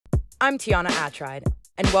I'm Tiana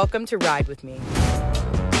and welcome to Ride With Me,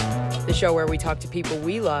 the show where we talk to people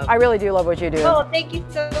we love. I really do love what you do. Oh, thank you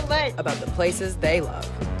so much. About the places they love.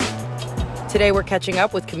 Today we're catching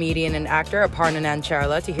up with comedian and actor Aparna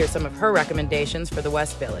Nancherla to hear some of her recommendations for the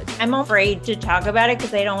West Village. I'm afraid to talk about it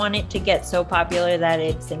because I don't want it to get so popular that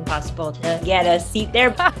it's impossible to get a seat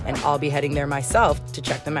there. And I'll be heading there myself to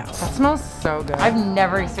check them out. That smells so good. I've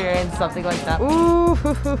never experienced something like that.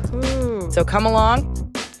 Ooh. So come along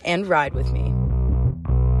and ride with me.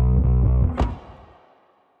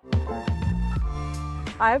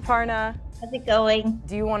 Hi, Aparna. How's it going?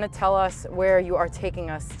 Do you want to tell us where you are taking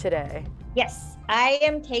us today? Yes, I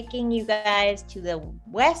am taking you guys to the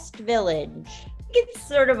West Village. It's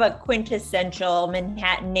sort of a quintessential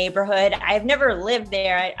Manhattan neighborhood. I've never lived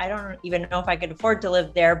there. I don't even know if I could afford to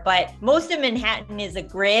live there, but most of Manhattan is a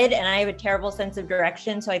grid and I have a terrible sense of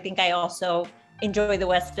direction. So I think I also enjoy the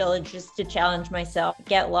West Village just to challenge myself,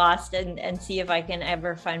 get lost and see if I can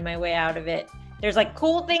ever find my way out of it. There's like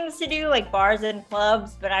cool things to do, like bars and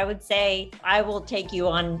clubs, but I would say I will take you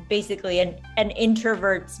on basically an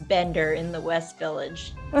introvert's bender in the West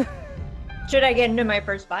Village. Should I get into my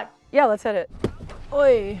first spot? Yeah, let's hit it.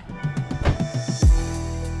 Oi.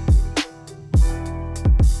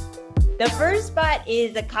 The first spot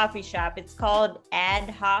is a coffee shop. It's called Ad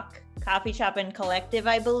Hoc Coffee Shop and Collective,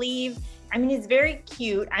 I believe. I mean, it's very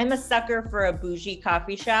cute. I'm a sucker for a bougie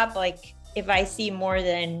coffee shop. Like, if I see more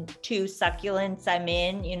than 2 succulents, I'm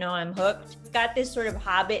in, I'm hooked. It's got this sort of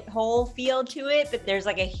hobbit hole feel to it, but there's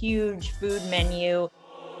like a huge food menu.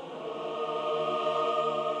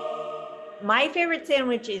 My favorite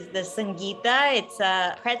sandwich is the Sangeeta. It's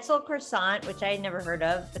a pretzel croissant, which I had never heard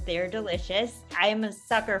of, but they are delicious. I am a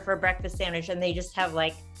sucker for a breakfast sandwich, and they just have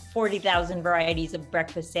like 40,000 varieties of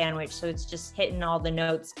breakfast sandwich. So it's just hitting all the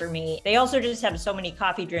notes for me. They also just have so many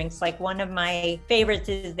coffee drinks. Like one of my favorites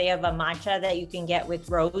is they have a matcha that you can get with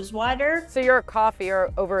rose water. So you're a coffee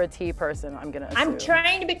or over a tea person, I'm gonna assume. I'm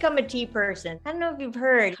trying to become a tea person. I don't know if you've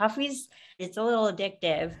heard, it's a little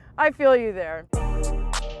addictive. I feel you there.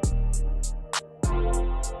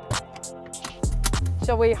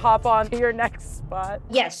 Shall we hop on to your next spot?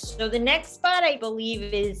 Yes, so the next spot I believe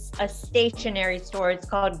is a stationery store. It's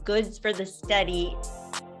called Goods for the Study.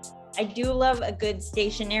 I do love a good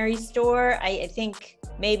stationery store. I think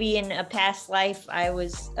maybe in a past life I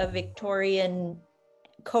was a Victorian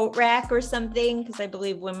coat rack or something, because I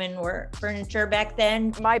believe women were furniture back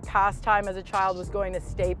then. My pastime as a child was going to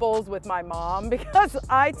Staples with my mom because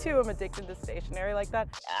I too am addicted to stationery like that.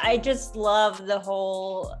 I just love the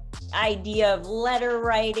whole idea of letter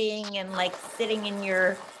writing and like sitting in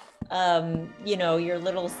your your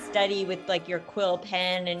little study with like your quill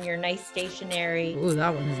pen and your nice stationery. Ooh,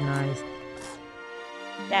 that one is nice.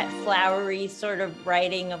 That flowery sort of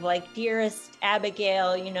writing of like, dearest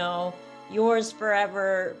Abigail, yours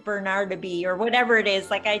forever, Bernardaby, or whatever it is.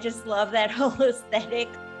 Like, I just love that whole aesthetic.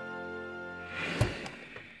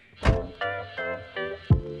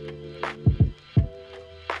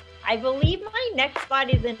 I believe my next spot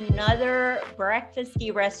is another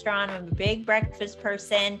breakfasty restaurant. I'm a big breakfast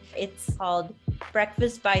person. It's called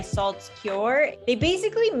Breakfast by Salt's Cure. They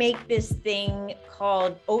basically make this thing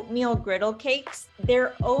called oatmeal griddle cakes.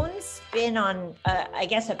 Their own spin on, I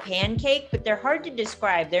guess, a pancake, but they're hard to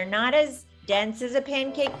describe. They're not as dense as a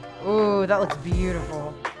pancake. Ooh, that looks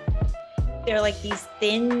beautiful. They're like these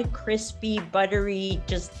thin, crispy, buttery,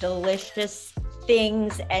 just delicious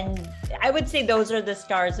things. And I would say those are the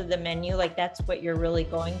stars of the menu. Like, that's what you're really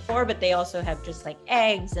going for. But they also have just like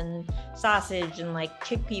eggs and sausage and like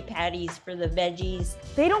chickpea patties for the veggies.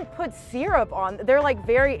 They don't put syrup on. They're like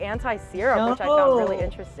very anti-syrup, which I found really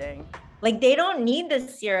interesting. Like, they don't need the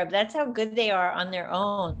syrup. That's how good they are on their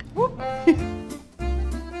own.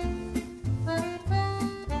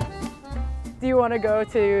 Do you want to go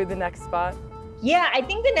to the next spot? Yeah, I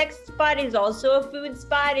think the next spot is also a food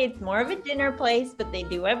spot. It's more of a dinner place, but they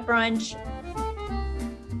do have brunch.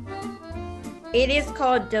 It is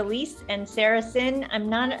called Delice and Saracen. I'm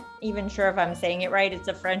not even sure if I'm saying it right. It's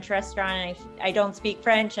a French restaurant. I don't speak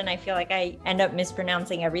French, and I feel like I end up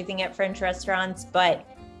mispronouncing everything at French restaurants, but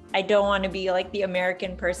I don't want to be like the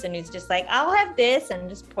American person who's just like, I'll have this and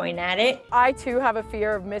just point at it. I too have a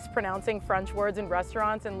fear of mispronouncing French words in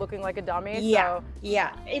restaurants and looking like a dummy. Yeah.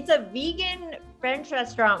 It's a vegan French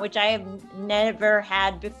restaurant, which I have never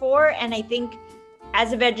had before. And I think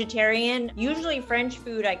as a vegetarian, usually French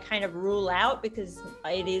food I kind of rule out because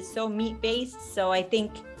it is so meat-based. So I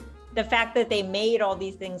think the fact that they made all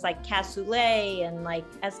these things like cassoulet and like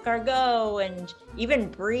escargot and even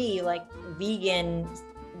brie, like vegan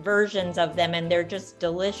versions of them, and they're just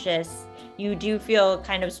delicious. You do feel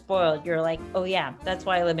kind of spoiled. You're like, oh yeah, that's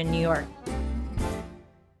why I live in New York.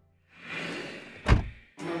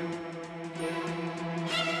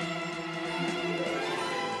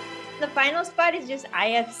 The final spot is just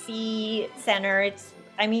IFC Center.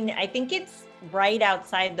 I think it's right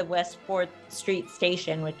outside the West 4th Street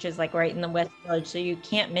station, which is like right in the West Village, so you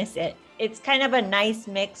can't miss it. It's kind of a nice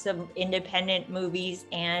mix of independent movies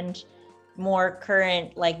and more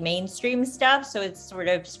current, like mainstream stuff. So it sort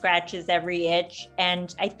of scratches every itch.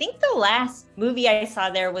 And I think the last movie I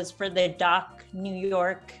saw there was for the Doc New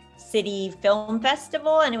York City Film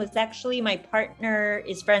Festival. And it was actually, my partner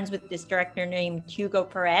is friends with this director named Hugo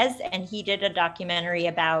Perez. And he did a documentary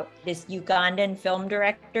about this Ugandan film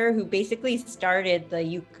director who basically started the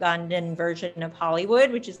Ugandan version of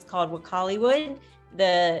Hollywood, which is called Hollywood.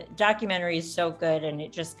 The documentary is so good, and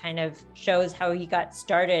it just kind of shows how he got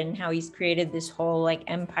started and how he's created this whole like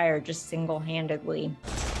empire just single-handedly.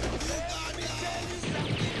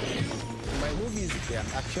 My movies, they are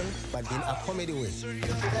action, but in a comedy way.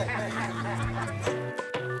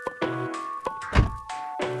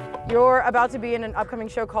 You're about to be in an upcoming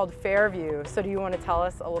show called Fairview. So do you want to tell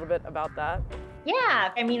us a little bit about that?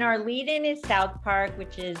 Yeah, I mean, our lead-in is South Park,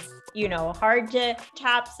 which is, hard to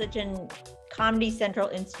top such an Comedy Central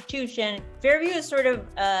institution. Fairview is sort of,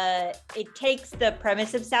 it takes the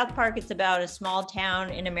premise of South Park. It's about a small town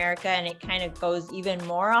in America, and it kind of goes even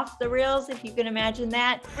more off the rails, if you can imagine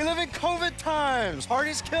that. We live in COVID times.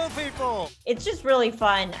 Parties kill people. It's just really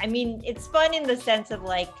fun. I mean, it's fun in the sense of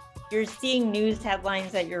like, you're seeing news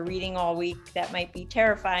headlines that you're reading all week that might be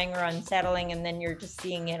terrifying or unsettling, and then you're just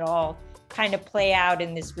seeing it all kind of play out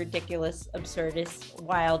in this ridiculous, absurdist,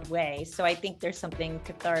 wild way. So I think there's something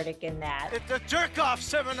cathartic in that. It's a jerk-off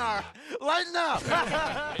seminar. Lighten up.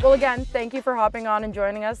 Well, again, thank you for hopping on and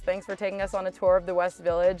joining us. Thanks for taking us on a tour of the West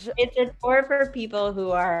Village. It's a tour for people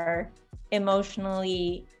who are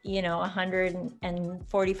emotionally,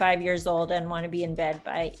 145 years old and want to be in bed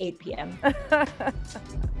by 8 p.m.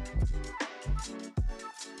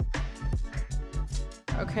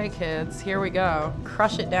 Okay, kids, here we go.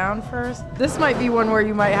 Crush it down first. This might be one where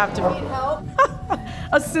you might have to need help.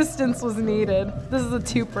 Assistance was needed. This is a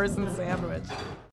 2-person sandwich.